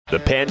the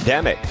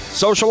pandemic,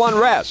 social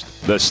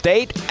unrest, the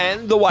state,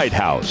 and the White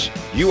House.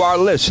 You are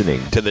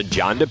listening to The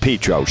John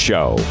DePetro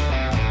Show.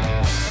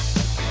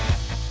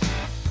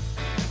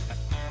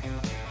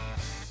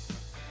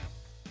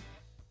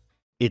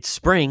 It's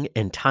spring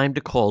and time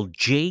to call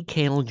JK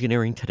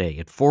Engineering today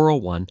at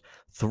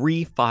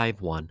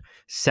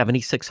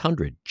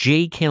 401-351-7600.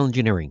 JK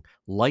Engineering,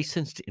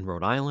 licensed in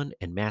Rhode Island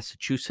and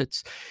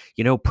Massachusetts.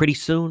 You know, pretty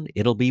soon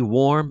it'll be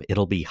warm,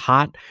 it'll be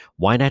hot.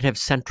 Why not have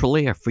central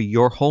air for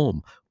your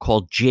home?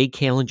 Call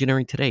JK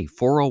Engineering today,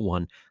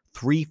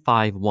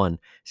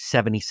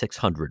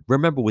 401-351-7600.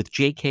 Remember, with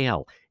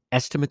JKL,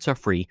 estimates are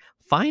free.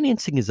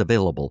 Financing is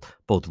available,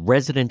 both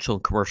residential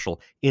and commercial.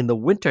 In the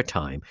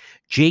wintertime,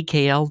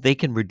 JKL, they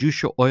can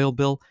reduce your oil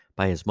bill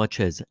by as much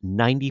as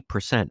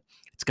 90%.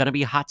 It's going to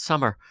be a hot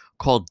summer.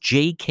 Call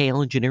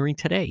JKL Engineering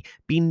today.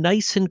 Be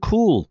nice and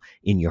cool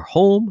in your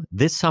home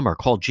this summer.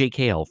 Call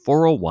JKL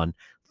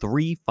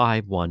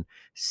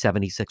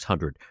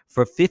 401-351-7600.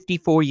 For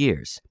 54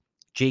 years,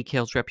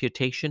 JKL's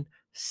reputation,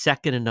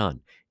 second to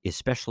none,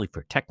 especially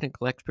for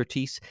technical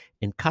expertise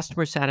and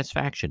customer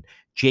satisfaction.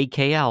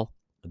 JKL,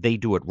 they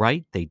do it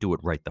right. They do it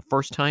right the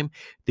first time.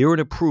 They're an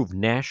approved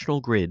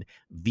National Grid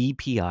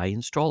VPI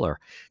installer.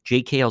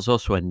 JKL is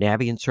also a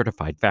Navient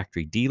certified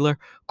factory dealer.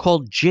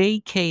 Call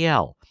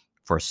JKL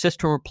for a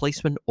system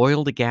replacement,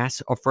 oil to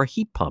gas, or for a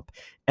heat pump.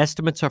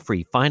 Estimates are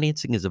free.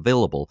 Financing is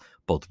available,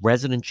 both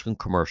residential and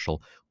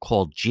commercial.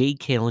 Call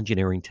JKL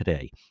Engineering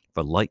today.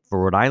 For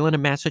Rhode Island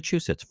and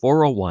Massachusetts,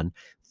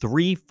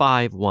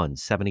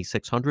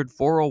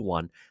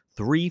 401-351-7600,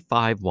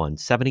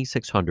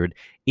 401-351-7600.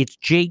 It's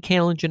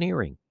JKL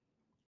Engineering.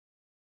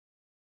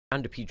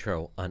 John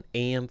DePetro on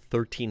AM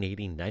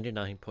 1380,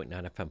 99.9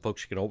 FM.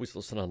 Folks, you can always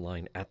listen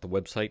online at the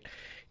website.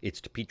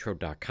 It's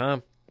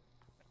DePetro.com.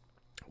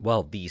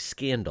 Well, the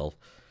scandal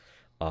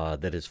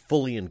that has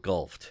fully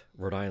engulfed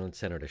Rhode Island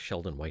Senator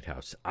Sheldon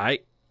Whitehouse, I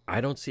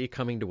don't see it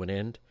coming to an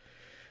end.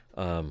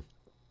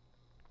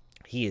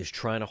 He is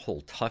trying to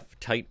hold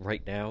tight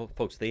right now.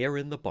 Folks, they are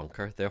in the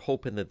bunker. They're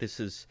hoping that this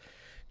is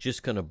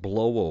just going to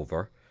blow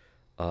over.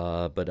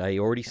 But I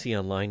already see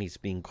online he's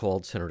being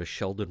called Senator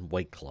Sheldon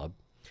White Club.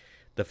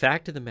 The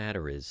fact of the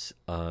matter is,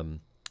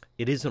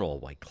 it is an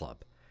all-white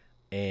club.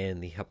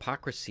 And the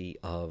hypocrisy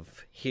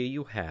of here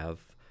you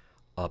have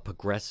a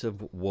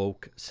progressive,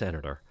 woke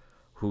senator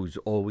who's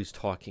always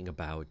talking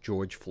about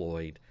George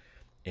Floyd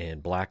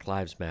and Black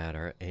Lives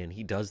Matter, and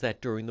he does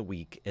that during the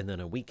week, and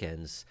then on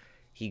weekends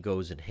he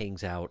goes and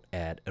hangs out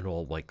at an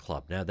all-white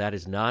club. Now, that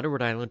is not a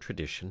Rhode Island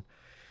tradition.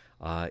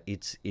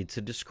 It's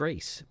a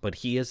disgrace, but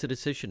he has a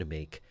decision to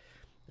make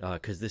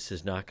because this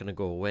is not going to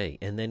go away.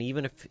 And then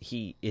even if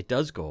it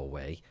does go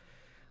away,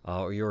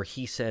 or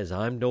he says,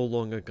 I'm no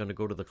longer going to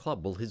go to the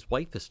club, well, his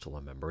wife is still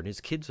a member and his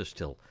kids are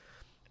still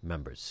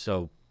members.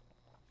 So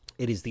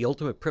it is the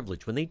ultimate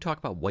privilege. When they talk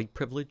about white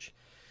privilege,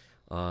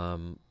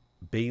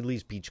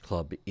 Bailey's Beach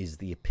Club is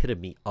the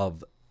epitome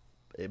of,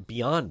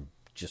 beyond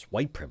just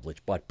white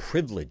privilege, but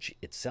privilege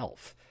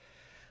itself.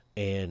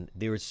 And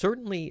there is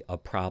certainly a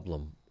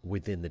problem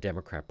within the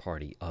Democrat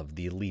Party of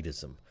the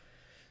elitism.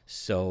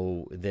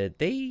 So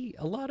that a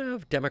lot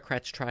of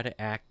Democrats try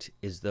to act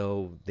as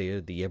though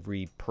they're the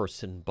every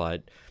person,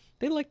 but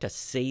they like to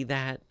say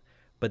that.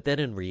 But then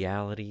in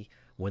reality,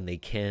 when they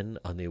can,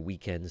 on their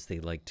weekends, they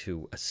like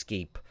to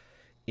escape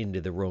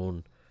into their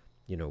own,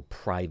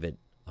 private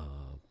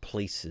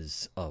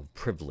places of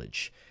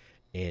privilege.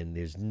 And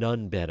there's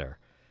none better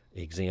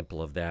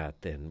example of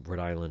that than Rhode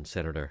Island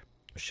Senator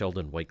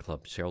Sheldon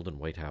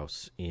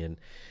Whitehouse in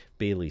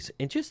Bailey's.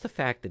 And just the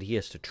fact that he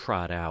has to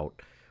trot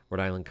out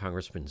Rhode Island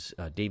Congressmen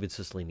David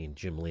Cicilline and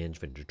Jim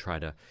Langevin to try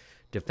to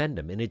defend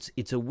him. And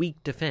it's a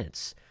weak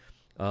defense.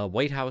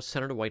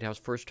 Senator Whitehouse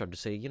first started to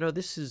say,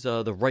 this is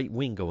the right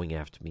wing going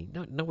after me.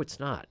 No, it's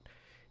not.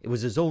 It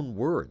was his own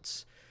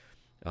words.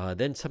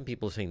 Then some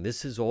people are saying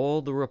this is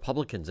all the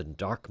Republicans and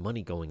dark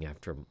money going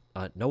after him.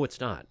 No, it's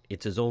not.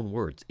 It's his own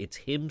words. It's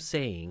him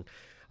saying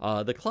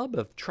the club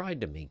have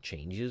tried to make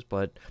changes,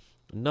 but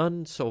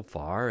none so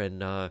far.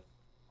 And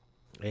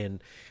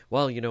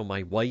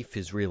my wife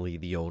is really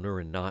the owner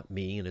and not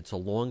me. And it's a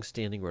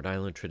long-standing Rhode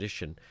Island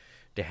tradition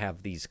to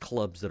have these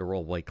clubs that are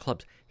all white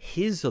clubs.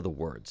 His are the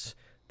words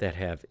that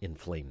have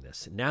inflamed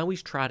this. Now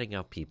he's trotting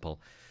out people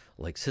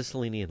like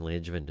Cicilline and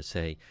Langevin to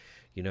say,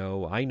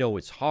 I know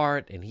it's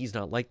hard and he's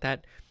not like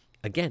that.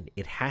 Again,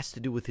 it has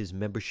to do with his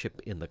membership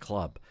in the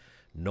club.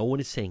 No one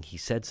is saying he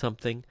said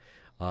something.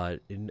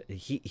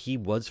 He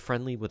was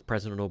friendly with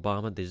President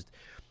Obama.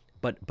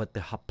 But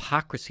the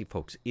hypocrisy,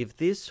 folks, if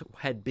this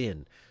had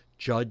been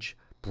Judge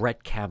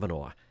Brett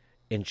Kavanaugh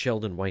and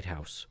Sheldon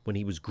Whitehouse when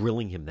he was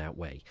grilling him that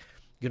way,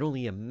 you can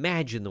only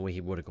imagine the way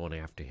he would have gone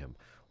after him.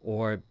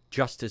 Or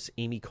Justice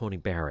Amy Coney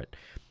Barrett.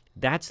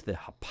 That's the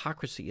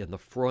hypocrisy and the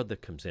fraud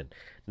that comes in.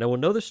 Now,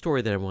 another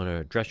story that I want to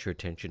address your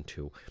attention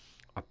to,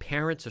 our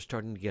parents are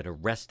starting to get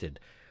arrested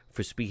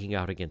for speaking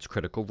out against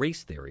critical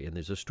race theory. And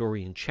there's a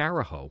story in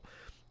Charahoe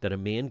that a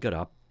man got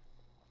up.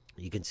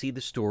 You can see the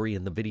story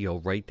in the video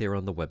right there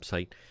on the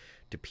website,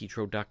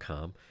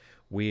 DePetro.com,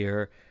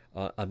 where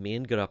a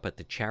man got up at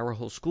the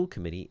Charahoe School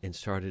Committee and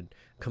started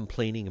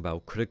complaining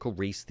about critical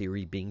race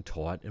theory being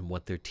taught and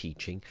what they're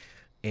teaching.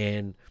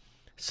 And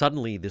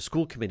suddenly the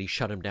school committee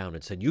shut him down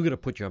and said, "You're going to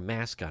put your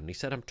mask on." And he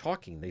said, "I'm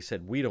talking." They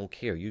said, "We don't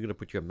care. You're going to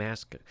put your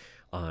mask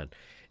on."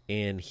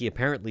 And he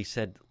apparently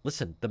said,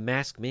 "Listen, the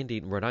mask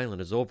mandate in Rhode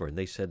Island is over." And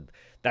they said,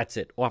 "That's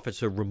it.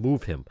 Officer,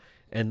 remove him."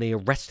 And they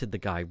arrested the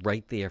guy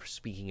right there for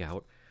speaking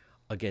out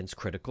against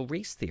critical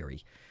race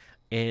theory.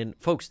 And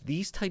folks,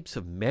 these types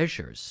of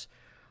measures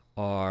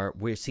are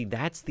where, see,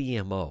 that's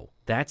the MO.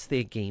 That's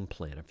their game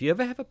plan. If you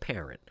ever have a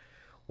parent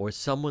or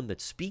someone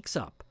that speaks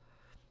up,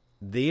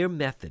 their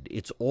method,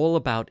 it's all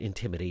about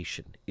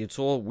intimidation. It's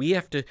all,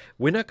 we're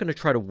not going to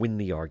try to win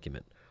the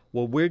argument.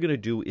 What we're going to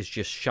do is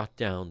just shut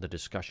down the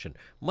discussion.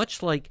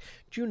 Much like,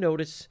 do you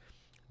notice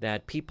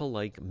that people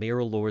like Mayor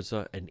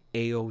Elorza and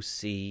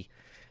AOC,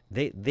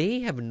 they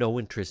have no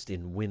interest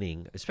in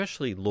winning,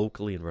 especially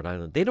locally in Rhode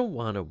Island. They don't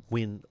want to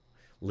win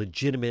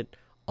legitimate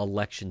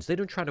elections. They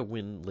don't try to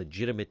win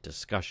legitimate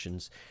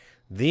discussions.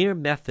 Their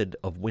method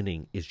of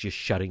winning is just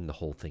shutting the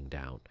whole thing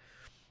down.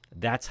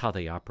 That's how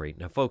they operate.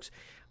 Now, folks,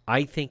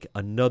 I think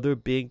another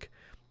big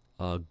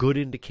good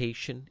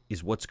indication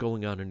is what's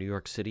going on in New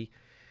York City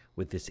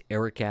with this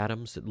Eric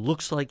Adams. It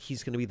looks like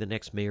he's going to be the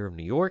next mayor of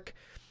New York.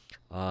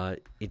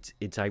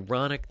 It's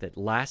ironic that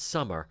last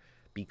summer,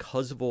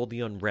 because of all the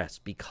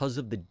unrest, because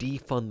of the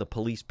defund the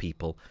police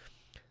people,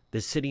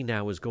 the city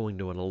now is going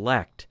to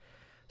elect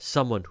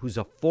someone who's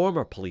a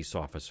former police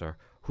officer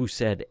who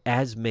said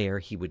as mayor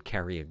he would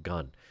carry a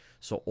gun.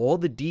 So all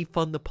the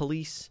defund the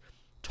police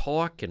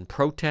talk and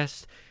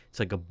protest, it's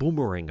like a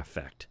boomerang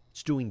effect.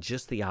 It's doing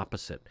just the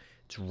opposite.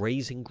 It's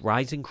rising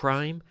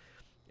crime,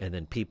 and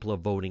then people are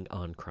voting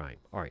on crime.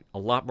 All right, a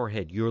lot more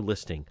ahead. You're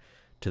listening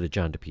to The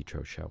John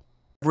DePetro Show.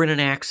 If you're in an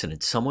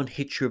accident, someone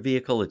hits your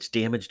vehicle, it's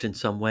damaged in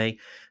some way,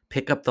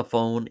 pick up the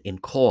phone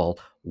and call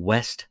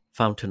West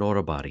Fountain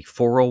Auto Body,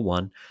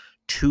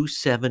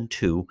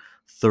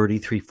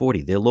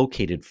 401-272-3340. They're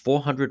located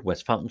 400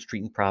 West Fountain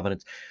Street in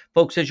Providence.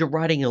 Folks, as you're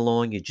riding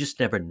along, you just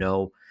never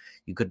know.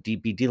 You could be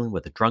dealing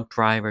with a drunk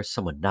driver,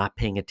 someone not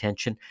paying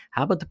attention.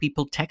 How about the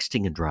people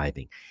texting and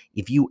driving?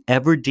 If you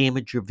ever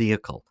damage your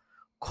vehicle,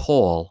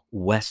 call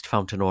West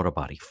Fountain Auto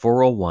Body,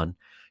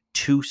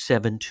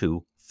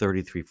 401-272-3340.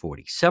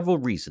 Several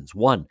reasons.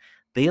 One,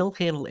 they'll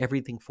handle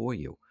everything for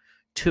you.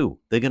 Two,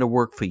 they're going to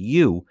work for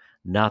you,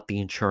 not the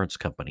insurance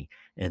company.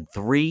 And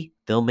three,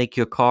 they'll make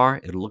your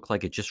car, it'll look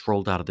like it just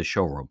rolled out of the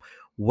showroom.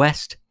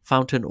 West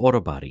Fountain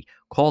Auto Body.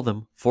 Call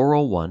them,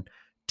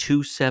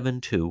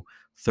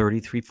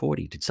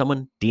 401-272-3340. Did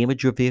someone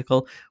damage your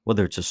vehicle?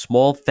 Whether it's a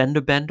small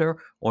fender bender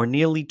or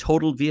nearly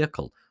totaled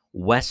vehicle,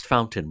 West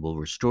Fountain will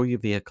restore your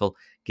vehicle,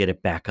 get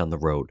it back on the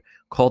road.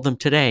 Call them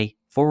today,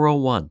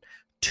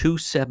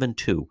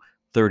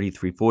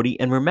 401-272-3340.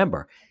 And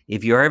remember,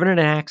 if you're ever in an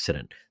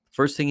accident,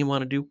 first thing you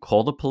want to do,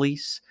 call the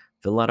police,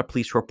 fill out a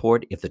police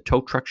report. If the tow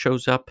truck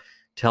shows up,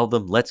 tell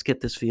them, let's get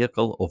this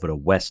vehicle over to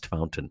West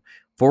Fountain,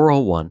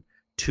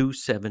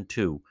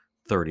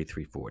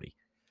 401-272-3340.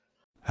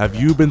 Have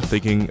you been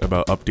thinking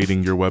about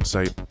updating your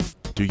website?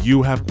 Do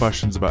you have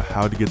questions about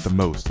how to get the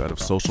most out of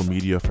social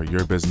media for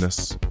your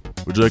business?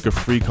 Would you like a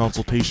free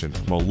consultation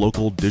from a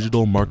local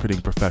digital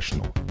marketing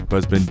professional who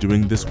has been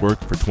doing this work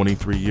for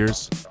 23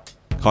 years?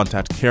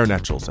 Contact Karen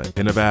Etchels at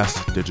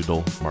Innovast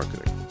Digital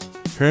Marketing.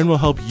 Karen will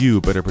help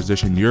you better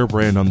position your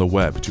brand on the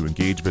web to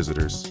engage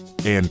visitors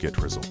and get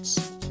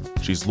results.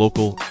 She's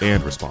local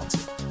and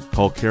responsive.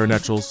 Call Karen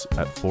Etchels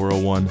at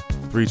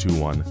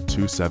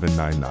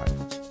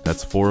 401-321-2799.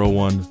 That's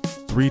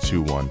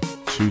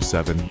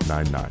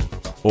 401-321-2799.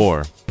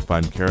 Or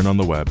find Karen on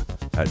the web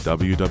at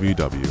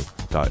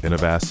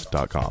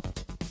www.innovast.com.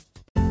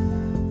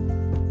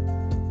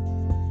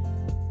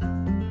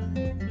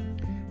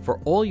 For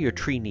all your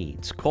tree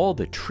needs, call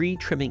the tree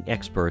trimming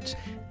experts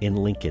in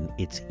Lincoln.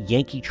 It's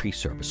Yankee Tree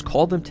Service.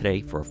 Call them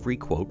today for a free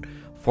quote,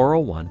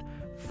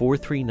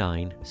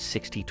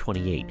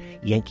 401-439-6028.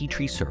 Yankee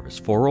Tree Service,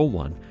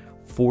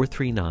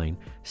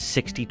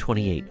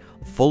 401-439-6028.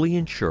 Fully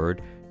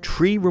insured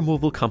tree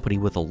removal company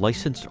with a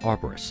licensed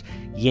arborist.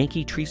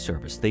 Yankee Tree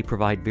Service. They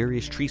provide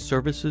various tree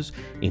services,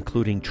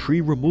 including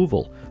tree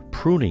removal,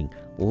 pruning,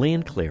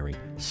 land clearing,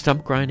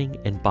 stump grinding,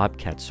 and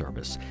bobcat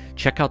service.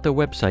 Check out their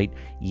website,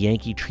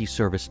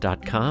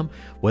 yankeetreeservice.com.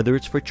 Whether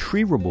it's for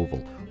tree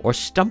removal or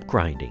stump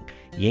grinding,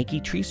 Yankee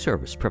Tree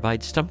Service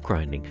provides stump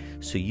grinding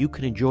so you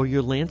can enjoy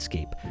your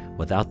landscape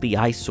without the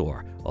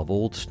eyesore of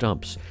old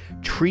stumps.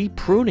 Tree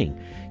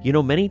pruning. You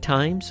know, many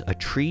times a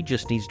tree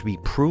just needs to be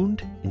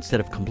pruned instead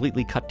of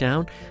completely cut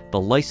down. The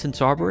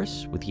licensed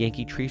arborists with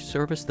Yankee Tree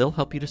Service, they'll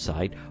help you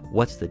decide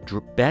what's the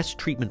best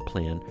treatment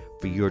plan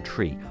for your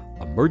tree.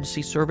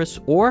 Emergency service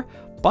or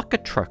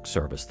bucket truck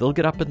service. They'll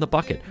get up in the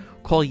bucket.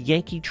 Call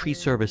Yankee Tree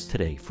Service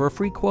today for a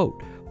free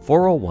quote,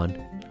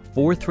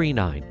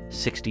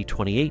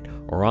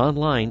 401-439-6028, or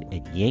online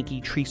at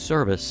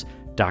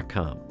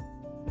yankeetreeservice.com.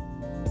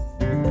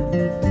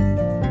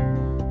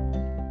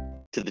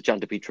 To the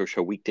John DePetro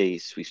Show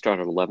weekdays. We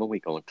start at 11. We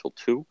go until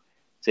 2.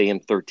 It's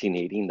AM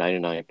 1380,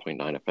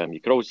 99.9 FM.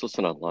 You can always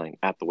listen online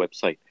at the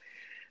website,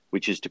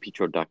 which is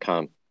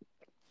depetro.com.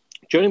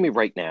 Joining me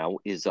right now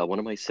is one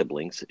of my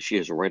siblings. She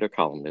is a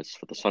writer-columnist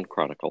for the Sun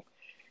Chronicle,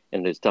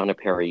 and it's Donna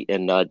Perry.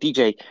 And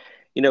DJ,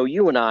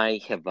 you and I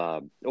have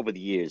over the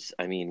years,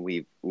 I mean,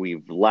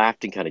 we've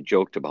laughed and kind of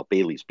joked about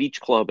Bailey's Beach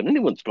Club, and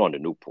anyone's gone to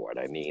Newport.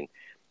 I mean,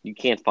 you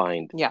can't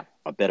find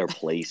a better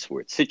place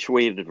where it's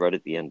situated right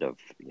at the end of,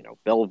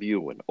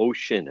 Bellevue and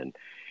Ocean. And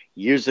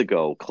years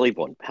ago,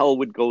 Claiborne Pell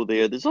would go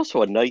there. There's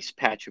also a nice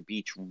patch of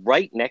beach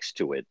right next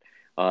to it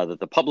that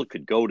the public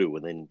could go to.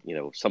 And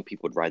then, some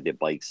people would ride their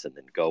bikes and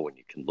then go, and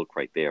you can look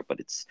right there. But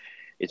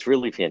it's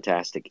really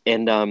fantastic.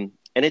 And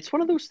it's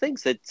one of those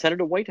things that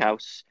Senator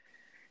Whitehouse,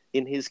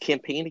 in his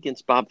campaign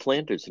against Bob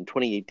Flanders in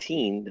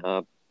 2018,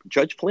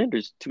 Judge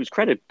Flanders, to his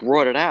credit,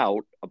 brought it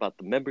out about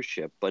the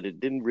membership, but it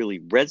didn't really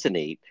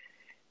resonate.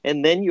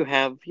 And then you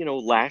have,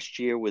 last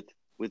year with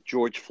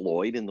George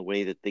Floyd and the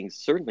way that things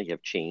certainly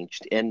have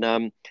changed.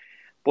 And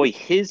boy,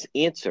 his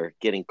answer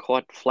getting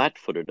caught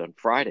flat-footed on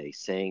Friday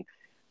saying,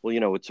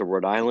 well, it's a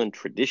Rhode Island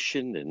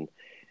tradition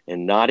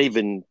and not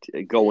even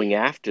going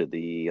after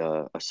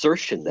the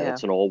assertion that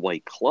it's an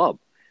all-white club.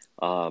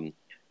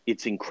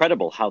 It's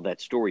incredible how that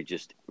story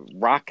just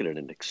rocketed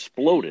and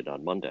exploded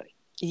on Monday.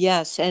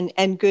 Yes,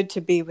 and good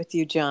to be with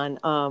you, John.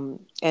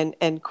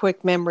 And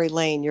quick memory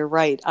lane, you're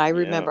right. I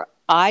remember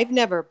I've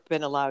never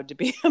been allowed to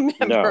be a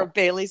member of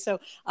Bailey, so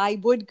I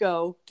would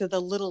go to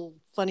the little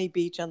funny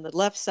beach on the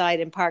left side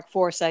and park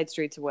 4 side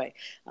streets away.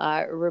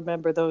 I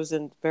remember those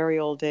in very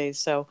old days.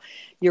 So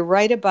you're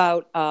right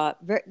about,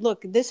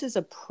 look, this is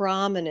a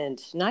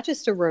prominent, not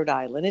just a Rhode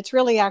Island, it's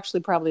really actually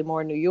probably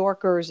more New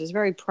Yorkers, it's a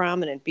very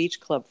prominent beach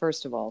club,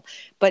 first of all.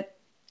 But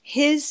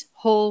his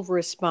whole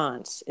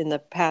response in the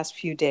past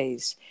few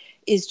days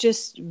is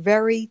just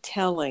very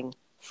telling.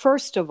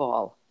 First of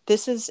all,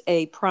 this is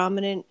a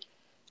prominent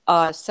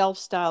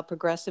self-styled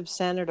progressive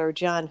senator,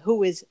 John,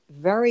 who is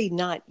very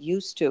not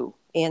used to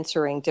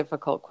answering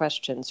difficult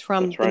questions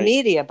from the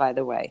media, by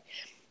the way.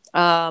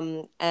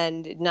 And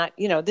not,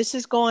 this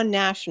has gone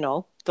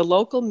national. The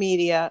local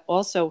media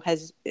also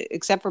has,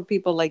 except for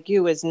people like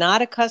you, is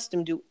not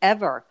accustomed to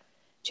ever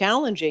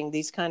challenging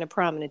these kind of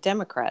prominent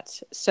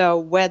Democrats. So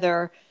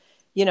whether,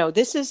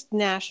 this is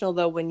national,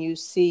 though, when you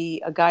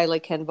see a guy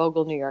like Ken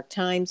Vogel, New York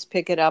Times,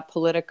 pick it up,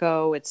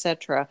 Politico,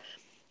 etc.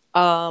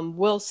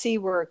 We'll see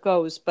where it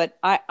goes. But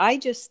I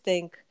just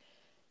think,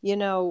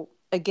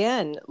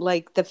 again,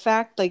 like the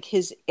fact, like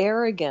his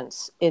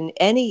arrogance in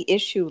any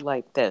issue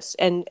like this,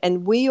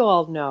 and we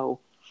all know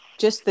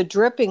just the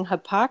dripping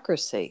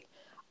hypocrisy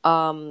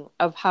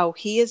of how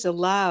he is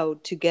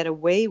allowed to get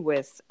away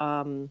with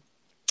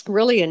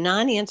really a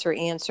non-answer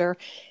answer.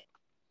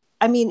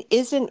 I mean,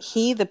 isn't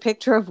he the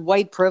picture of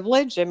white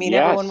privilege? I mean,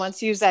 everyone wants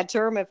to use that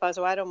term.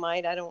 I don't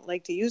mind. I don't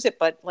like to use it.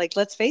 But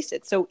let's face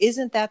it. So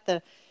isn't that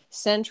the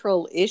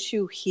central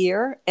issue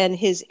here? And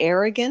his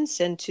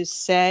arrogance, and to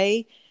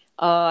say,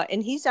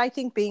 and he's, I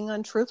think, being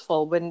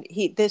untruthful when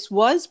this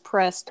was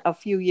pressed a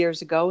few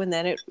years ago, and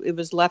then it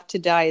was left to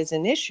die as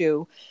an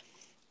issue.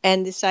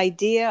 And this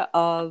idea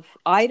of,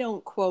 I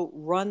don't, quote,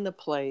 run the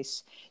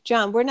place.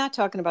 John, we're not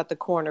talking about the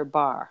corner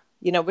bar.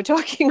 We're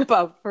talking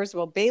about, first of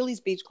all, Bailey's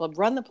Beach Club,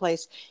 run the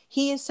place.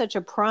 He is such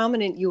a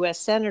prominent U.S.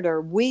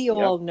 senator. We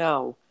all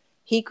know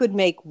he could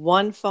make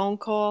one phone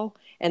call,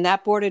 and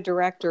that board of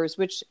directors,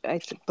 which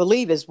I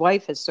believe his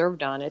wife has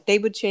served on it, they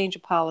would change a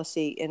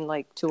policy in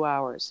 2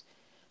 hours.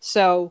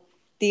 So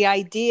the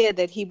idea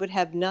that he would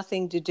have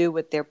nothing to do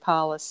with their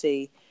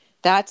policy,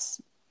 that's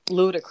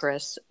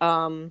ludicrous.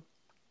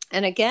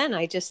 And again,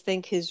 I just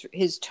think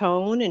his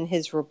tone and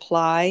his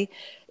reply,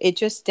 it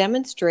just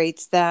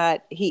demonstrates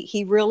that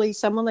he really,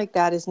 someone like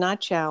that is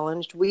not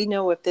challenged. We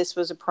know if this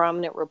was a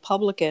prominent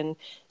Republican,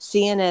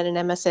 CNN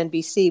and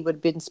MSNBC would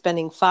have been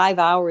spending 5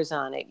 hours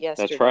on it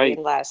yesterday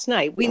and last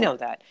night. We know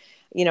that.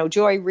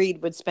 Joy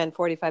Reid would spend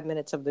 45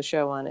 minutes of the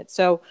show on it.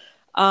 So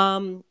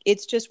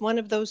it's just one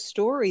of those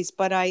stories.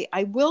 But I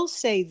will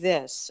say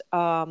this,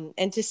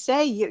 and to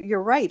say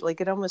you're right,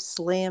 it almost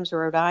slams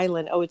Rhode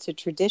Island. Oh, it's a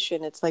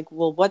tradition. It's like,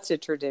 well, what's a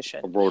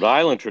tradition? A Rhode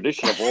Island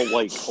tradition of all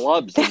white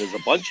clubs, and there's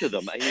a bunch of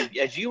them. I mean,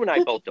 as you and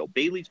I both know,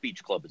 Bailey's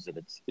Beach Club is in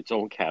its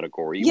own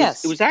category.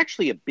 It was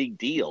actually a big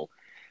deal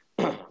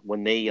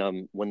when they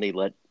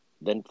let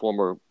then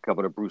former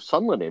Governor Bruce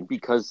Sunland in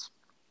because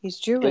he's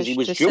Jewish. He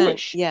was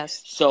Jewish.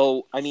 Yes.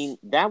 So I mean,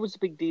 that was a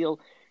big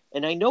deal.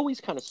 And I know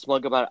he's kind of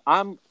smug about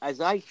it. As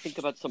I think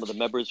about some of the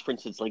members, for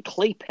instance, like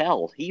Clay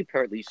Pell, he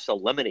apparently used to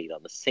sell lemonade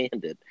on the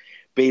sand at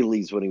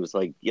Bailey's when he was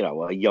a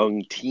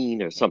young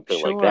teen or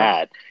something like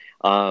that.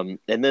 And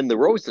then there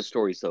were always the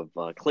stories of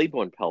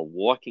Claiborne Pell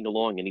walking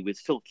along, and he would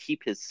still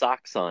keep his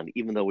socks on,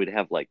 even though he'd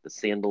have the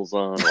sandals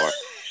on or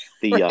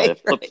the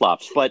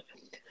flip-flops.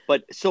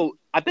 But so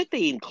I bet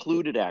they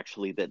included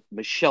actually that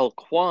Michelle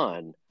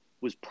Kwan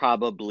was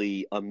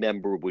probably a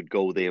member would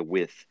go there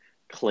with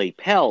Clay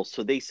Pell.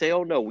 So they say,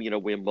 oh, no,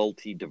 we're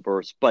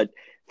multi-diverse. But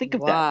think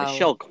of that.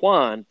 Michelle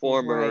Kwan,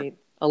 former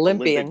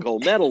Olympic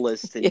gold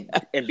medalist.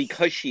 And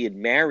because she had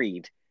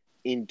married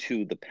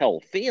into the Pell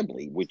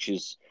family, which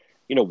is,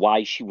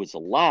 why she was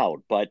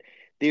allowed. But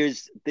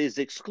there's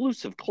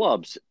exclusive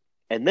clubs,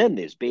 and then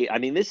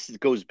this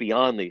goes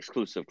beyond the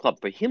exclusive club.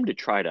 For him to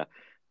try to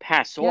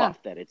pass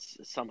off that it's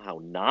somehow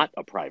not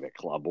a private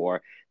club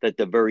or that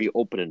they're very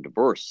open and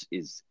diverse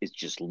is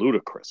just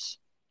ludicrous.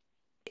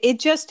 It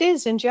just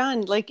is. And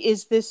John,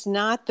 is this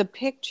not the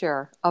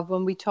picture of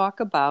when they talk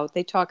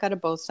out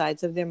of both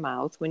sides of their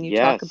mouth, when you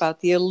talk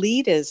about the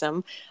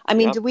elitism? I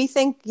mean, do we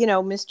think,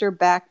 Mr.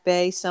 Back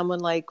Bay, someone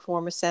like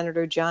former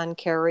Senator John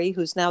Kerry,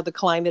 who's now the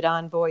climate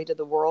envoy to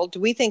the world, do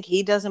we think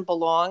he doesn't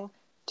belong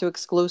to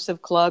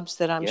exclusive clubs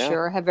that I'm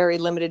sure have very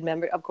limited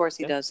members? Of course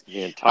he does.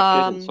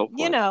 Nantucket and so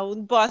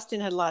forth.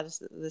 Boston had a lot of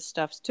this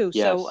stuff too.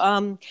 Yes.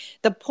 So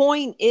the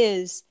point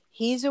is,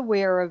 he's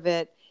aware of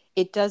it.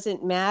 It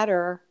doesn't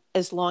matter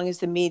as long as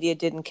the media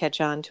didn't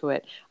catch on to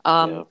it.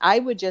 I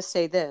would just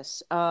say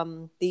this.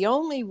 The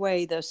only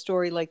way the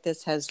story like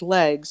this has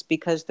legs,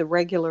 because the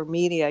regular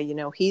media,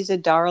 he's a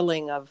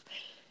darling of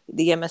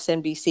the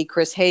MSNBC,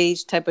 Chris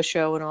Hayes type of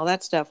show and all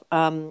that stuff.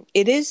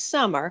 It is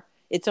summer.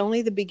 It's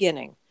only the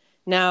beginning.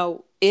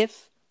 Now,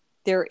 if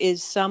there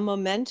is some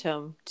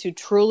momentum to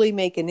truly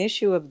make an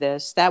issue of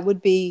this, that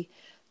would be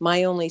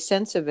my only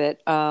sense of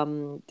it.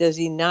 Does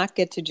he not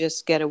get to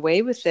just get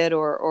away with it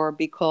or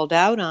be called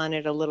out on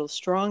it a little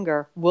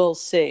stronger? We'll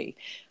see.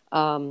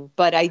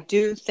 But I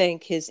do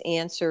think his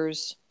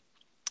answers,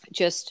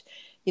 just,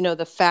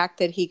 the fact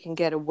that he can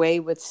get away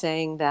with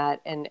saying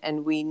that,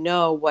 and we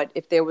know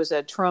if there was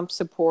a Trump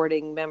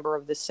supporting member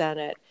of the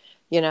Senate,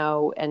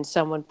 and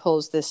someone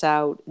pulls this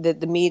out, that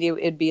the media,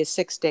 it'd be a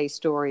 6-day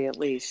story at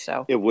least.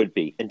 So it would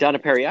be. And Donna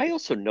Perry, I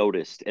also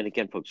noticed, and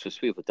again, folks, we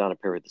speak with Donna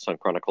Perry at the Sun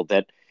Chronicle,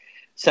 that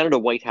Senator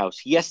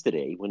Whitehouse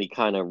yesterday, when he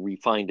kind of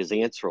refined his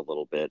answer a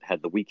little bit,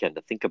 had the weekend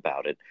to think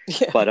about it.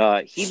 Yeah.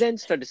 But he then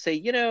started to say,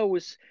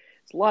 it's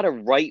a lot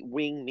of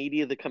right-wing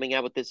media that are coming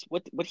out with this.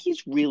 What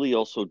he's really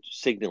also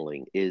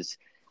signaling is,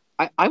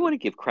 I want to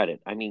give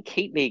credit. I mean,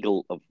 Kate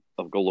Nagel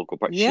of Go Local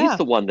Party, she's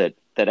the one that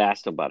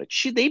asked him about it.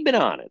 They've been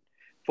on it.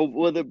 For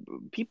whether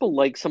people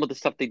like some of the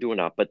stuff they do or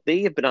not, but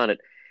they have been on it.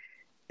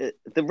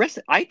 The rest,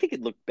 I think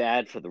it looked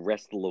bad for the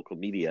rest of the local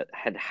media,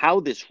 had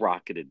how this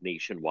rocketed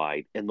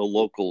nationwide, and the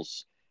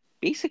locals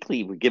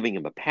basically were giving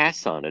him a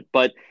pass on it.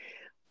 But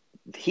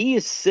he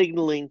is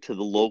signaling to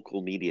the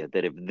local media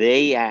that if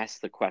they ask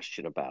the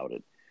question about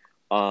it,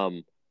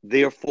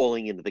 they're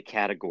falling into the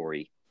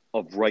category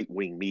of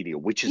right-wing media,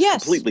 which is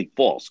completely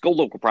false. Go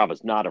Local Prov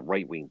is not a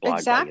right-wing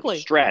blog by any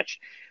stretch.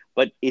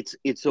 But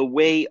it's a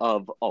way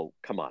of, oh,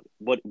 come on.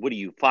 What are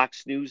you,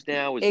 Fox News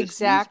now? Is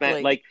exactly.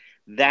 This Newsman?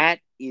 That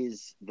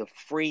is the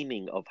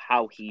framing of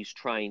how he's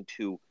trying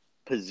to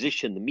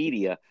position the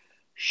media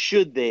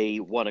should they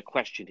want to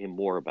question him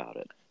more about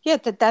it. Yeah,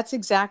 that's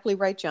exactly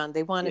right, John.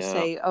 They want to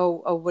say,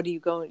 oh, what are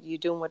you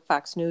doing what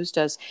Fox News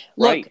does?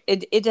 Look,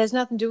 it has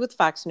nothing to do with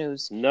Fox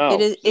News. No,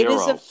 it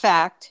is a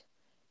fact.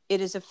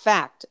 It is a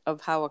fact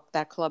of how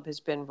that club has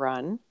been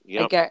run.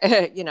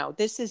 Yep.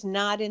 This is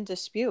not in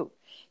dispute.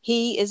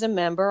 He is a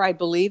member. I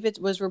believe it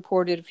was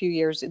reported a few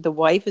years. The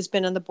wife has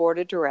been on the board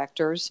of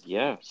directors.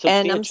 Yeah,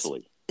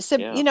 substantially.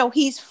 And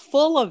he's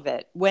full of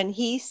it when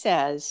he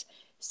says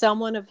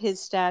someone of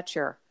his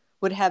stature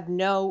would have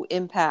no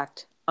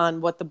impact on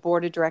what the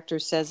board of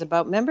directors says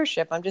about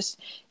membership. I'm just,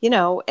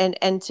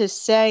 and to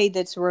say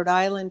that's Rhode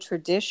Island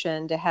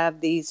tradition to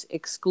have these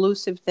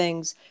exclusive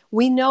things.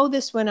 We know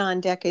this went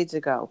on decades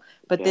ago,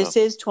 but this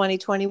is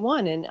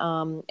 2021,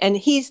 and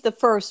he's the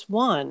first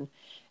one.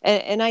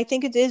 And I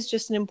think it is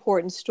just an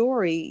important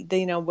story,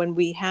 when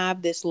we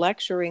have this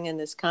lecturing and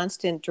this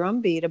constant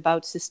drumbeat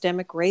about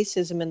systemic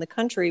racism in the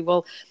country.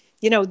 Well,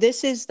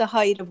 this is the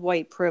height of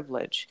white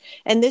privilege.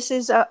 And this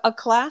is a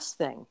class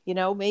thing.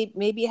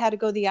 Maybe you had to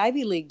go to the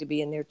Ivy League to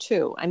be in there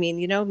too. I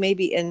mean,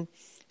 maybe. And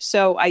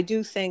so I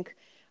do think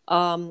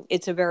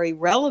it's a very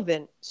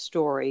relevant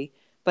story.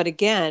 But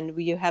again,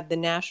 you have the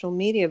national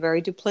media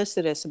very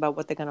duplicitous about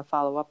what they're going to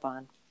follow up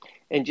on.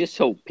 And just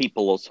so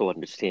people also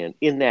understand,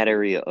 in that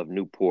area of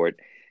Newport,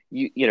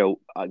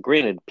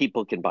 granted,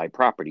 people can buy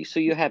property. So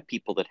you have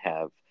people that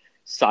have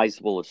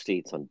sizable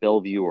estates on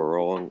Bellevue or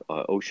on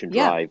Ocean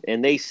Drive,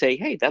 and they say,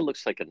 hey, that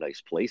looks like a nice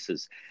place.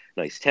 There's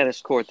a nice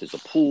tennis court, there's a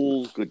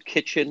pool, good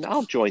kitchen.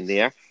 I'll join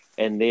there.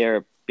 And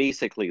they're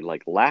basically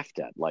laughed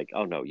at,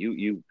 oh no,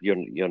 you're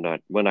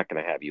not, we're not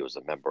going to have you as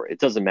a member. It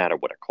doesn't matter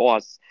what it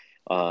costs.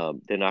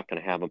 They're not going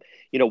to have them.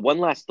 One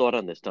last thought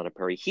on this, Donna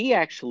Perry. He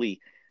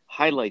actually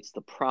highlights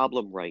the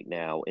problem right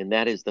now, and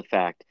that is the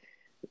fact,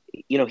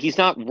 he's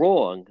not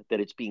wrong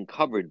that it's being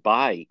covered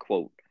by,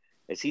 quote,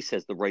 as he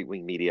says, the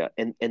right-wing media,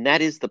 and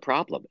that is the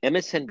problem.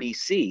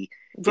 MSNBC,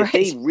 if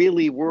they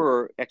really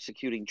were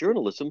executing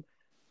journalism,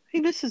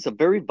 hey, this is a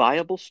very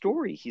viable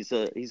story. He's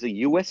a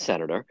U.S.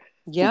 senator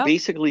who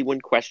basically,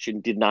 when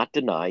questioned, did not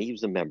deny he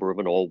was a member of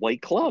an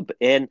all-white club,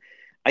 and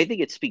I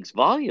think it speaks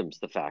volumes,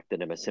 the fact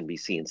that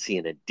MSNBC and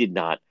CNN did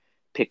not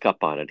pick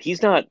up on it.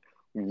 He's not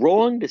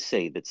wrong to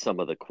say that some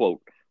of the,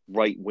 quote,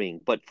 right wing,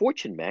 but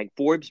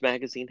Forbes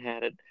magazine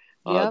had it.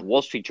 The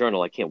Wall Street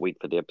Journal, I can't wait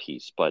for their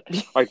piece. But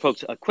all right,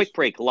 folks, a quick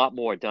break. A lot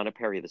more. Donna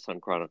Perry of the Sun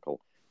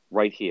Chronicle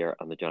right here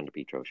on the John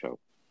DePetro Show.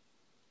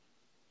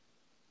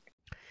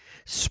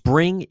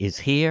 Spring is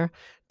here.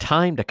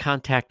 Time to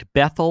contact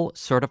Bethel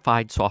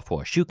Certified Soft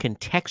Wash. You can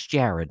text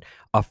Jared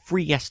a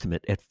free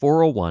estimate at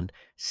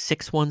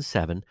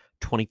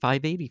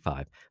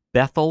 401-617-2585.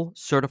 Bethel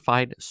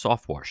Certified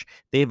Soft Wash.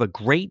 They have a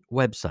great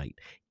website.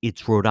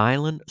 It's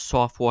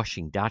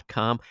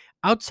Rhode-IslandSoftWashing.com.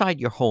 Outside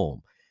your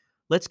home,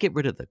 let's get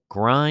rid of the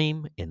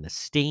grime and the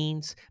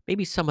stains,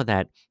 maybe some of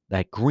that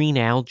green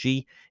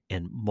algae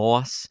and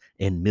moss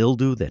and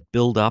mildew that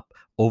build up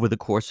over the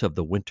course of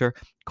the winter.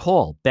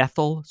 Call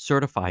Bethel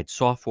Certified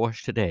Soft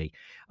Wash today.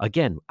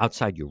 Again,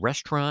 outside your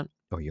restaurant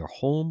or your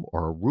home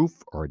or a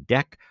roof or a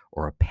deck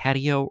or a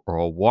patio or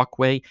a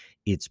walkway,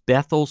 it's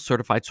Bethel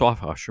Certified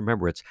Soft Wash.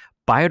 Remember, it's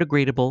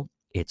biodegradable,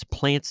 it's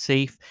plant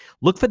safe.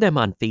 Look for them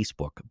on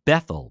Facebook,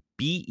 Bethel,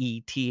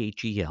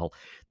 Bethel.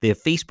 Their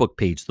Facebook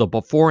page, the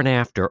before and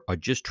after, are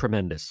just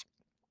tremendous.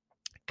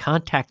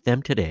 Contact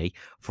them today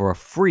for a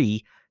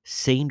free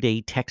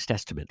same-day text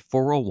estimate,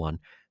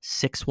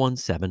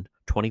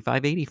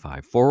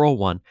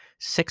 401-617-2585,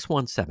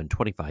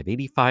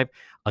 401-617-2585.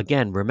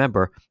 Again,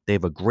 remember, they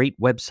have a great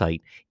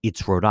website.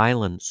 It's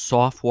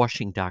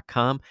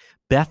Rhode-IslandSoftWashing.com,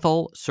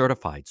 Bethel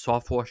Certified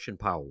Soft Wash and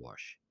Power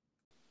Wash.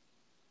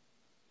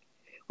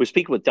 We're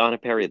speaking with Donna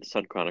Perry of the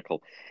Sun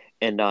Chronicle.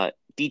 And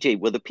DJ,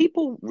 whether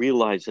people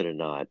realize it or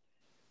not,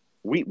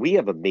 we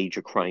have a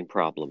major crime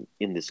problem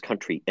in this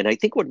country. And I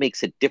think what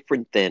makes it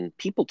different than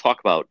people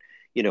talk about,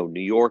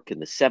 New York in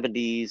the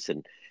 70s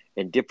and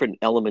different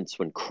elements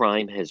when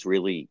crime has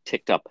really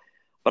ticked up.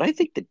 But I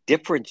think the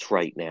difference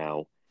right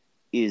now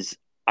is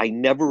I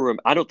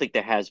don't think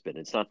there has been.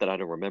 It's not that I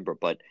don't remember,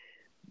 but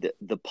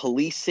the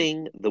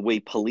policing, the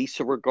way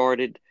police are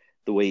regarded,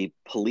 the way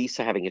police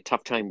are having a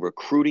tough time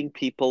recruiting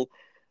people,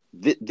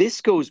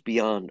 this goes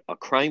beyond a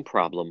crime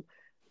problem.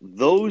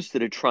 Those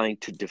that are trying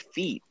to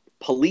defeat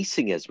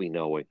policing as we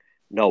know it,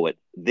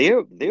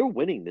 they're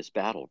winning this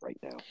battle right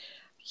now.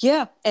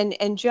 Yeah,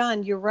 and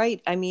John, you're right.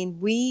 I mean,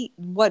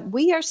 what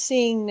we are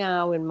seeing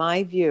now, in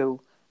my view,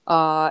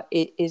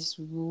 it is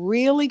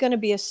really going to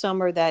be a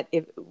summer that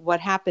what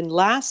happened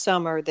last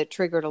summer that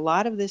triggered a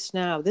lot of this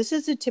now. This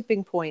is a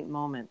tipping point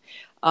moment,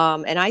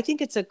 and I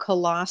think it's a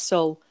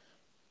colossal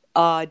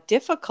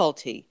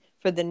difficulty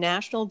for the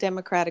National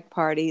Democratic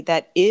Party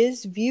that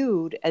is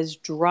viewed as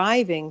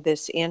driving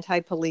this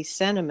anti-police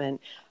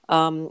sentiment.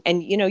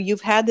 And,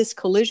 you've had this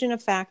collision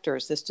of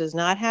factors. This does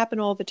not happen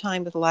all the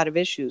time with a lot of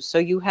issues. So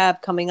you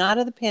have coming out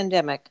of the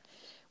pandemic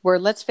where,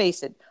 let's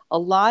face it, a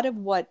lot of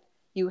what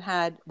you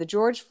had, the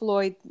George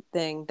Floyd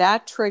thing,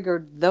 that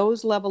triggered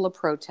those level of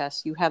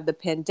protests. You have the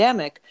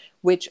pandemic,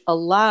 which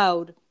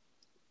allowed,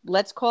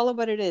 let's call it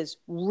what it is,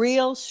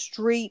 real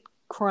street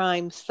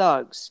crime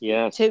thugs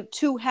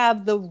to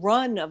have the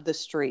run of the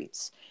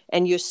streets.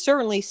 And you're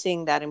certainly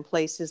seeing that in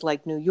places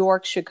like New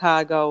York,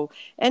 Chicago,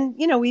 and,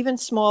 even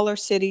smaller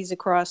cities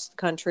across the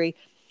country.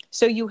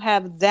 So you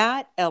have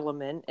that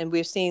element, and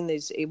we're seeing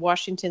this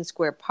Washington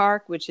Square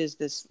Park, which is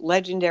this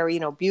legendary,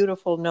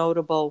 beautiful,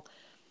 notable,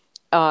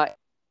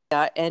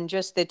 and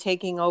just they're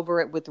taking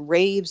over it with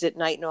raves at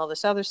night and all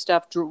this other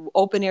stuff,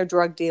 open air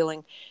drug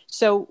dealing.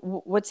 So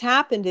what's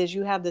happened is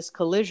you have this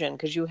collision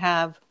because you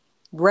have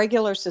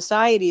regular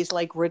societies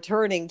like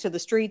returning to the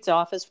streets,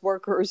 office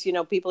workers,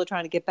 people are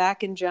trying to get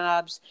back in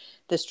jobs.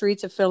 The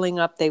streets are filling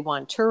up. They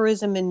want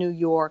tourism in New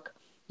York.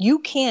 You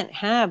can't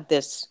have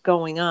this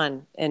going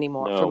on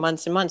anymore for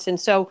months and months. And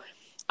so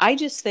I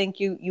just think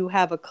you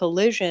have a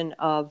collision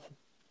of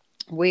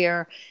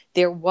where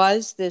there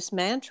was this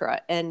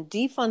mantra, and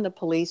defund the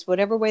police,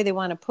 whatever way they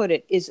want to put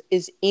it,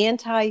 is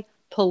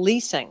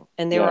anti-policing.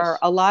 And there are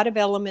a lot of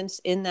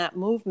elements in that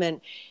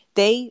movement.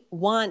 They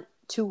want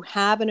to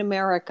have an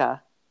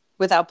America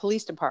without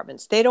police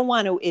departments. They don't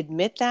want to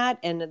admit that,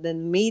 and the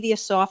media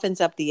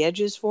softens up the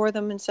edges for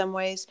them in some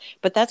ways.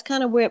 But that's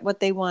kind of what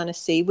they want to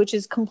see, which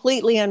is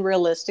completely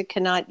unrealistic.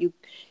 You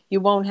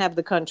won't have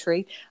the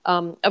country.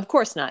 Of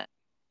course not.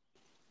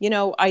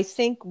 I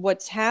think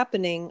what's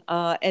happening,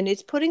 and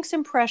it's putting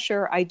some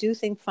pressure, I do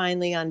think,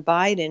 finally on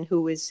Biden,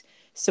 who is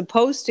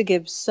supposed to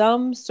give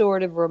some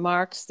sort of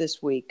remarks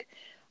this week.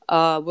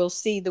 We'll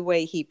see the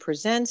way he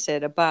presents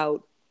it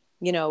about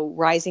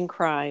rising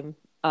crime,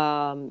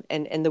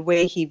 and the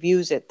way he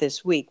views it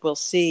this week. We'll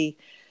see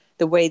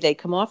the way they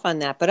come off on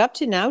that. But up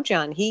to now,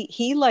 John,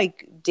 he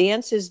like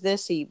dances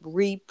this, he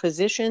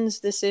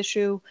repositions this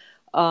issue.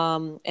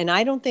 And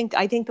I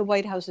think the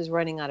White House is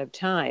running out of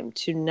time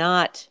to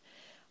not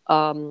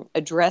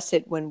address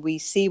it when we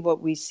see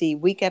what we see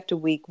week after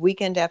week,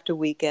 weekend after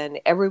weekend.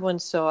 Everyone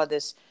saw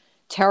this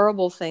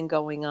terrible thing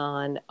going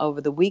on over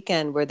the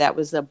weekend where that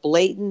was a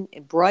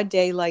blatant, broad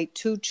daylight,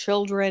 2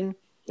 children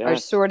are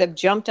sort of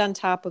jumped on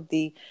top of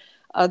the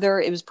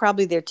other. It was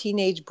probably their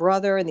teenage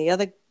brother and the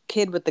other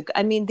kid with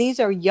these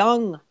are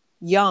young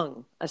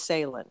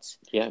assailants.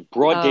 Yeah,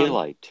 broad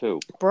daylight too.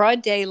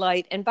 Broad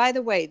daylight. And by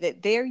the way,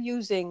 that they're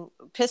using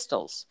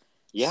pistols.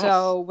 Yes.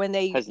 So when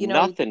they has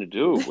nothing to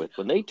do with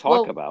when they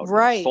talk about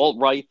assault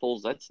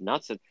rifles, that's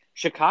nuts.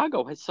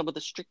 Chicago has some of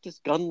the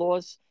strictest gun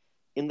laws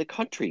in the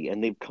country,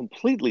 and they've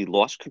completely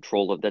lost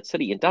control of that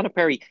city. And Donna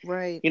Perry,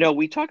 Right.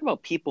 we talk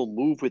about people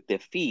move with their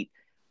feet.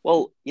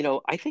 Well,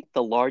 I think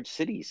the large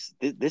cities,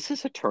 this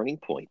is a turning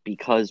point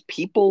because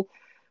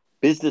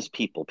business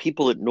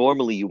people that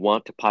normally you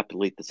want to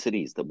populate the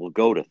cities that will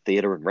go to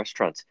theater and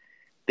restaurants,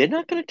 they're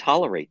not going to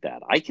tolerate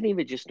that. I can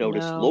even just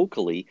notice No.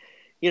 locally,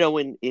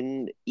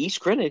 in East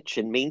Greenwich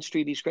and Main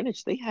Street, East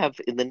Greenwich, they have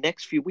in the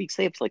next few weeks,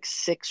 they have like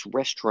 6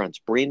 restaurants,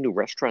 brand new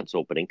restaurants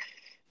opening.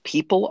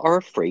 People are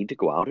afraid to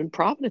go out in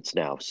Providence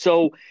now.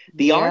 So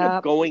the art of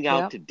Yep. going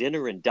out Yep. to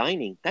dinner and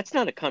dining, that's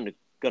not going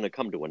to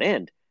come to an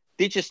end.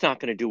 They're just not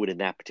going to do it in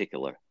that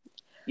particular,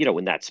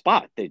 in that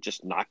spot. They're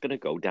just not going to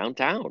go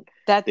downtown.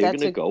 They're going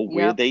to go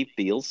where they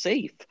feel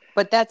safe.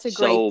 But that's a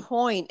great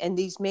point. And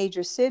these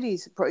major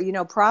cities,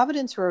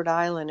 Providence, Rhode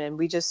Island, and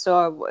we just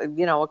saw,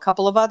 a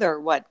couple of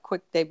other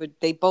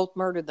they both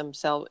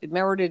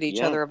murdered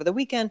each other over the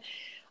weekend.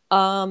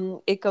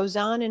 It goes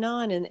on,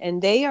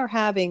 and they are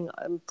having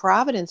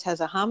Providence has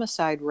a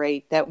homicide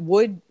rate that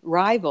would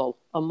rival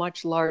a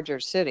much larger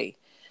city,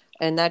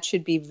 and that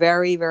should be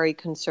very, very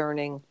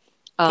concerning.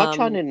 Touch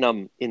on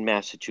in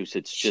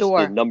Massachusetts, just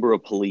the number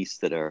of police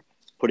that are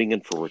putting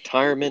in for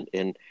retirement,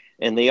 and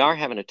they are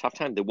having a tough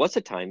time. There was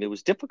a time it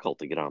was difficult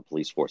to get on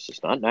police forces,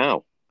 not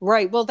now.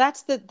 Right. Well,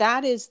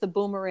 that is the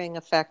boomerang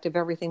effect of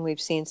everything we've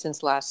seen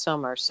since last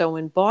summer. So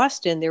in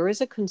Boston, there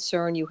is a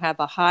concern. You have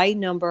a high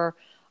number,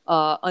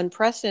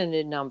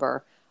 unprecedented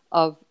number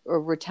of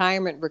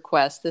retirement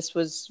requests. This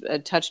was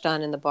touched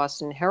on in the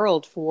Boston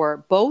Herald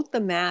for both the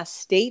Mass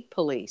State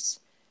Police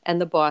and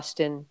the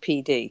Boston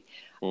PD.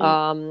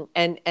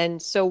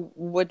 And so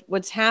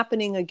what's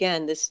happening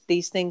again,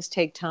 these things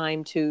take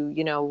time to,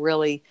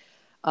 really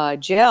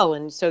gel.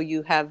 And so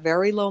you have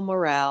very low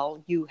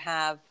morale. You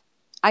have,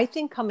 I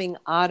think, coming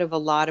out of a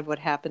lot of what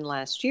happened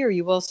last year,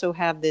 you also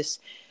have this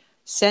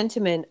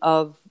sentiment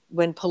of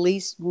when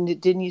police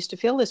didn't used to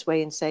feel this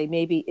way and say,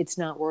 maybe it's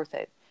not worth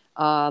it.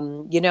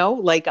 Am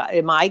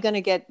I going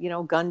to get,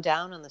 gunned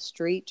down on the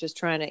street just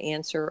trying to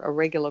answer a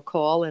regular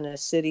call in a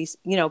city's,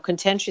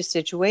 contentious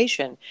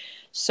situation?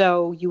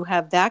 So you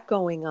have that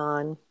going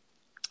on.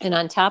 And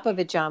on top of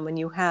it, John, when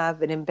you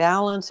have an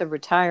imbalance of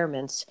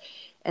retirements,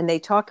 and they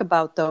talk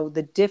about, though,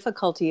 the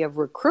difficulty of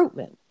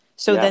recruitment.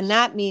 So then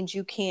that means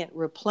you can't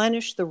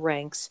replenish the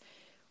ranks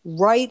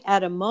right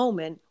at a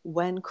moment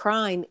when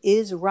crime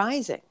is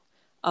rising.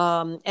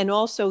 And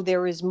also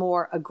there is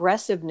more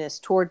aggressiveness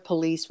toward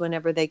police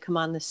whenever they come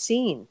on the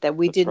scene that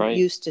we didn't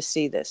used to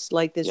see this,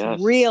 like this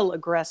real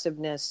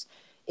aggressiveness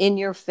in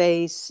your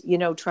face,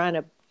 trying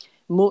to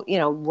move,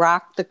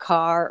 rock the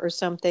car or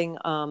something.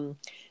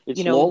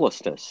 It's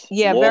lawlessness.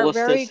 Yeah,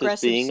 lawlessness very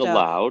aggressive is being stuff.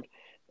 allowed.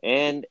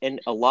 And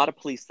a lot of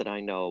police that I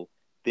know,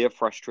 they're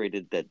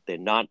frustrated that they're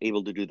not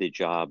able to do their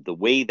job. The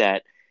way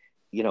that,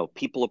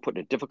 people are put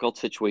in a difficult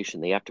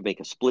situation, they have to make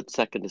a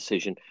split-second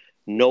decision.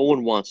 No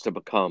one wants to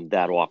become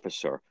that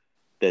officer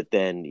that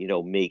then,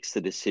 makes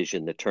the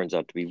decision that turns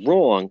out to be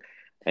wrong.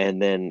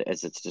 And then,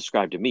 as it's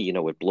described to me,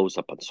 it blows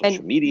up on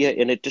social media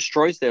and it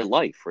destroys their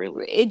life,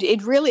 really.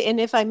 It really, and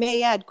if I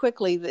may add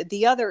quickly,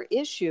 the other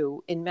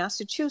issue in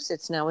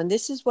Massachusetts now, and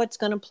this is what's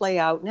going to play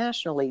out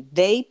nationally,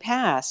 they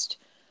passed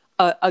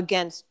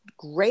against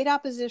great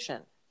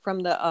opposition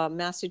from the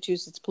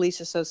Massachusetts Police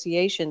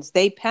Associations,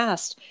 they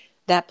passed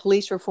that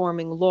police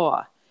reforming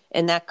law.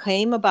 And that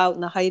came about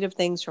in the height of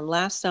things from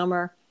last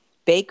summer.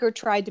 Baker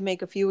tried to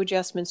make a few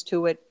adjustments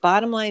to it.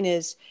 Bottom line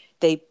is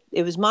it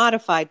was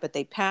modified, but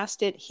they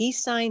passed it. He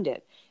signed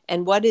it.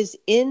 And what is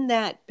in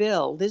that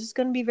bill, this is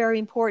going to be very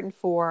important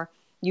for,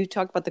 you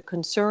talk about the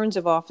concerns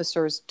of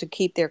officers to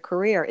keep their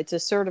career. It's a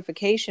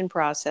certification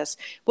process.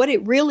 What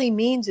it really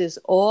means is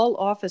all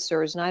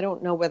officers, and I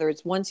don't know whether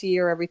it's once a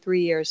year, every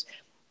 3 years,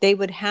 they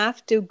would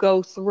have to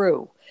go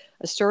through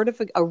a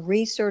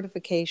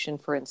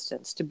recertification, for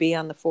instance, to be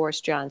on the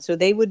force, John. So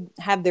they would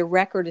have their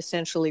record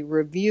essentially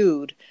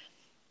reviewed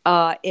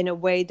in a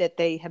way that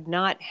they have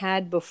not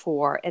had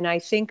before. And I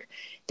think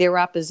their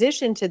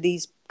opposition to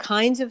these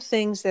kinds of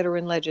things that are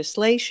in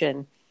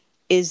legislation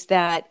is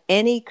that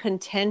any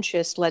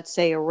contentious, let's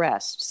say,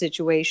 arrest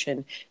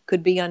situation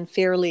could be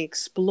unfairly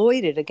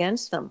exploited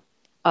against them,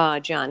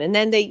 John. And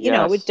then they,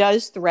 it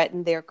does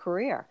threaten their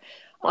career.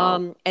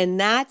 Wow. And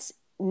that's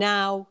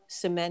now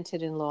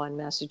cemented in law in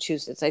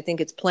Massachusetts. I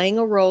think it's playing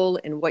a role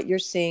in what you're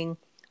seeing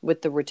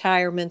with the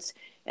retirements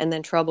and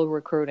then trouble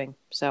recruiting.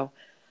 So,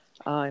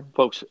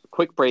 folks,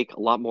 quick break.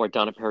 A lot more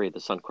Donna Perry of the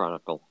Sun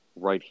Chronicle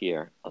right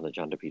here on the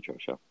John DePetro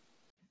Show.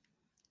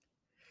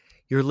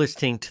 You're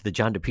listening to the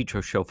John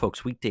DePetro Show,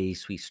 folks.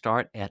 Weekdays, we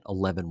start at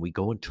 11. We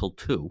go until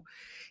 2.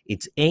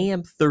 It's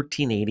AM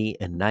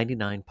 1380 and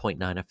 99.9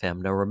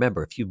 FM. Now,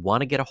 remember, if you want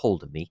to get a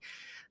hold of me,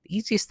 the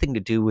easiest thing to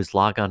do is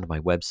log on to my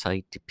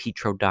website,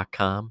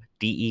 depetro.com,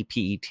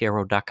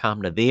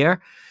 DEPETRO.com. Now,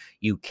 there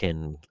you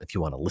can, if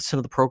you want to listen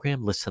to the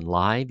program, listen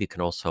live. You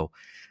can also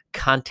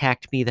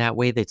contact me that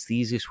way. That's the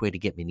easiest way to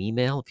get me an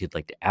email if you'd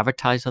like to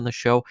advertise on the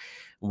show.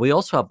 We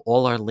also have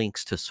all our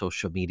links to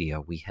social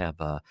media. We have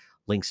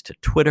links to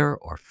Twitter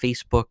or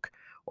Facebook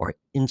or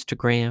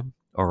Instagram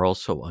are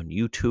also on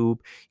YouTube.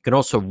 You can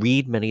also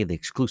read many of the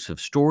exclusive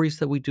stories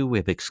that we do. We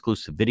have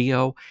exclusive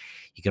video.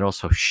 You can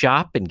also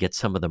shop and get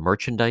some of the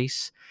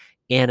merchandise.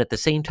 And at the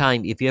same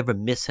time, if you ever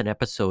miss an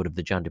episode of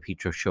the John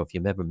DePetro Show, if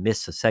you ever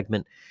miss a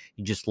segment,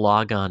 you just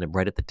log on and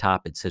right at the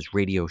top it says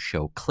radio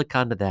show. Click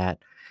onto that.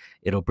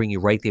 It'll bring you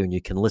right there and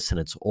you can listen.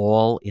 It's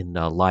all in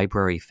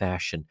library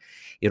fashion.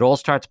 It all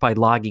starts by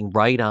logging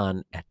right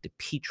on at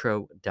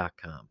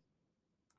depetro.com.